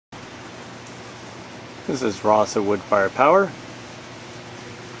This is Rasa wood fire power,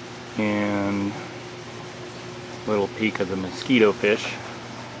 and a little peek of the mosquito fish.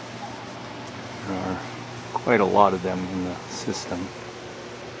 There are quite a lot of them in the system.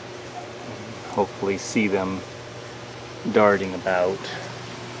 Hopefully see them darting about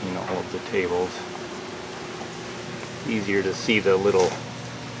in all of the tables. Easier to see the little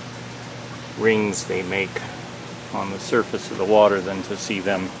rings they make on the surface of the water than to see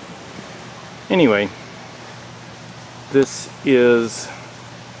them. Anyway, this is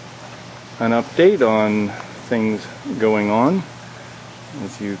an update on things going on.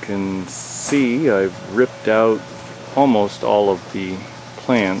 As you can see, I've ripped out almost all of the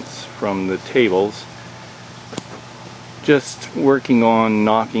plants from the tables. Just working on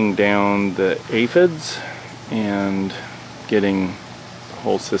knocking down the aphids and getting the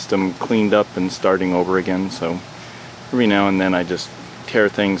whole system cleaned up and starting over again. So every now and then I just tear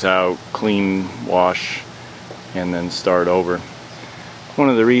things out, clean, wash, and then start over. One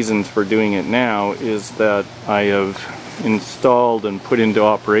of the reasons for doing it now is that I have installed and put into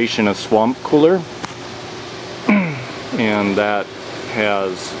operation a swamp cooler, and that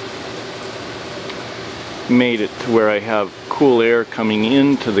has made it to where I have cool air coming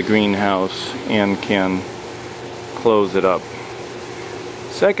into the greenhouse and can close it up.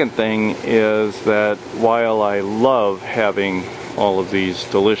 Second thing is that while I love having all of these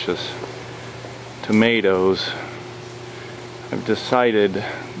delicious tomatoes, I've decided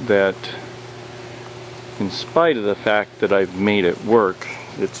that in spite of the fact that I've made it work,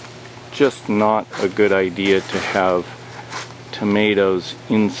 it's just not a good idea to have tomatoes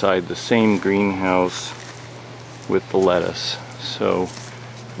inside the same greenhouse with the lettuce. So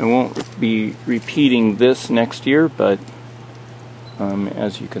I won't be repeating this next year, but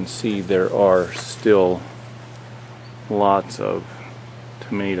as you can see, there are still lots of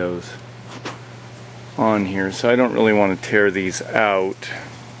tomatoes on here, so I don't really want to tear these out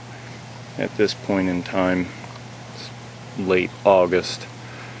at this point in time. It's late August.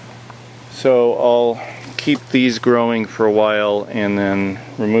 So I'll keep these growing for a while and then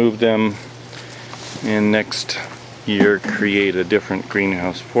remove them, and next year create a different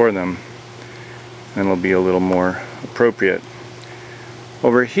greenhouse for them, and it'll be a little more appropriate.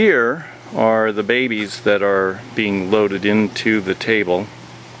 Over here are the babies that are being loaded into the table,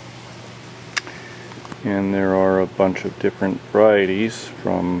 and there are a bunch of different varieties,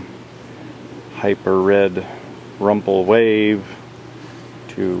 from hyper red rumple wave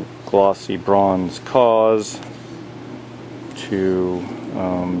to glossy bronze cause to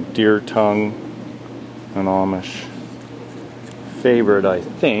deer tongue, an Amish favorite, I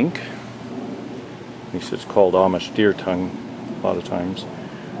think. At least it's called Amish deer tongue a lot of times.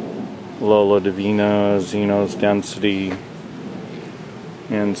 Lola Divina, Xenos Density,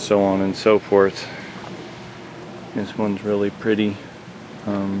 and so on and so forth. This one's really pretty,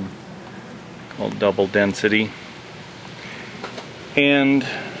 called Double Density. And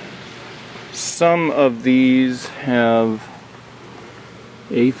some of these have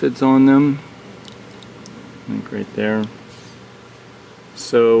aphids on them, I think right there.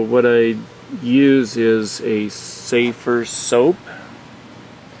 So what I use is a safer soap,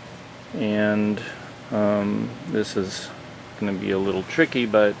 and this is going to be a little tricky,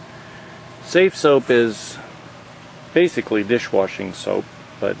 but safe soap is basically dishwashing soap,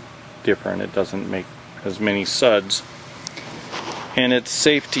 but different. It doesn't make as many suds, and it's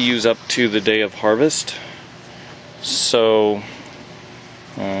safe to use up to the day of harvest. So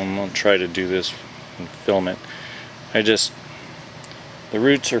I'll try to do this and film it. The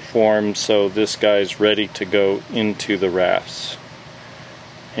roots are formed, so this guy's ready to go into the rafts,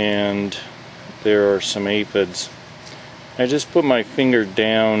 and there are some aphids. I just put my finger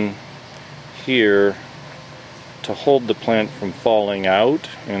down here to hold the plant from falling out,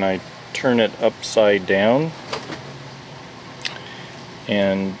 and I turn it upside down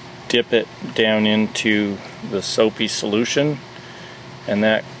and dip it down into the soapy solution, and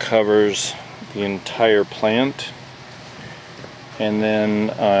that covers the entire plant. And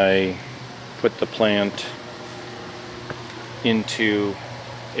then I put the plant into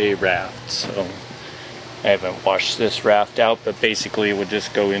a raft. So I haven't washed this raft out, but basically it would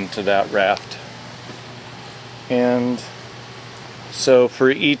just go into that raft. And so for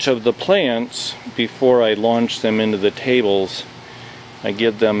each of the plants, before I launch them into the tables, I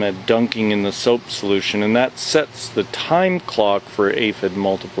give them a dunking in the soap solution, and that sets the time clock for aphid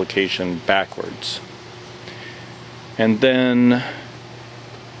multiplication backwards. And then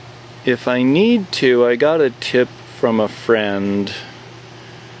if I need to, I got a tip from a friend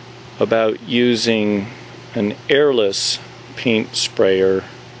about using an airless paint sprayer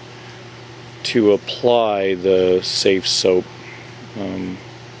to apply the safe soap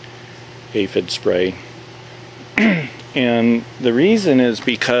aphid spray. And the reason is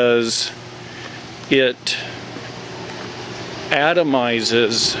because it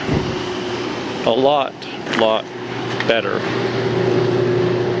atomizes a lot better.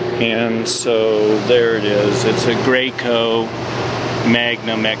 And so there it is. It's a Graco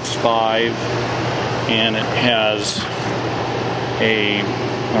Magnum X5, and it has a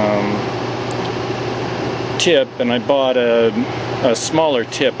tip, and I bought a smaller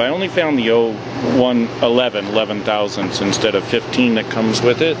tip. I only found the 11 thousandths instead of 15 that comes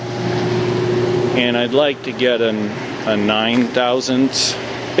with it, and I'd like to get a 9 thousandths.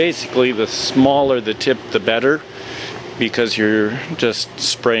 Basically, the smaller the tip, the better, because you're just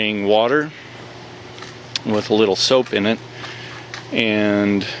spraying water with a little soap in it,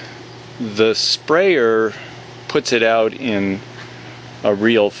 and the sprayer puts it out in a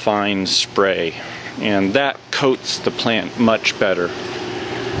real fine spray, and that coats the plant much better.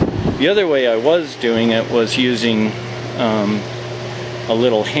 The other way I was doing it was using a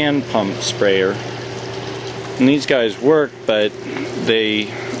little hand pump sprayer, and these guys work, but they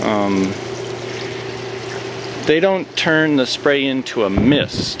don't turn the spray into a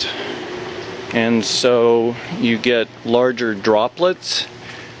mist, and so you get larger droplets.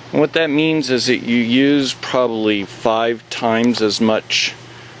 And what that means is that you use probably 5 times as much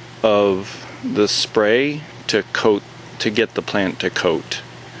of the spray to get the plant to coat.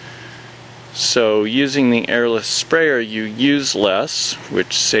 So using the airless sprayer, you use less,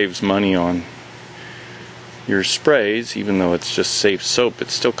 which saves money on your sprays. Even though it's just safe soap, it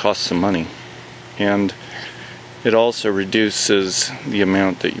still costs some money, and it also reduces the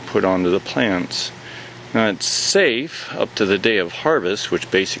amount that you put onto the plants. Now, it's safe up to the day of harvest,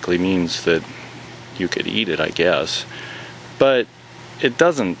 which basically means that you could eat it, I guess, but it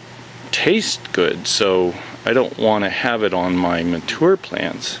doesn't taste good, so I don't want to have it on my mature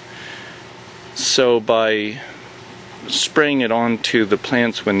plants. So by spraying it onto the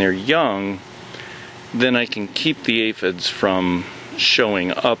plants when they're young, then I can keep the aphids from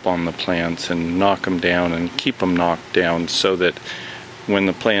showing up on the plants and knock them down and keep them knocked down, so that when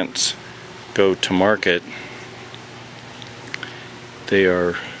the plants go to market, they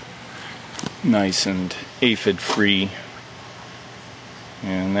are nice and aphid free,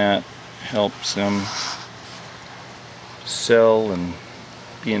 and that helps them sell and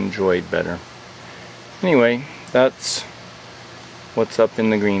be enjoyed better. Anyway, that's what's up in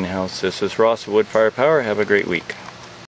the greenhouse. This is Ross of Wood Fire Power. Have a great week.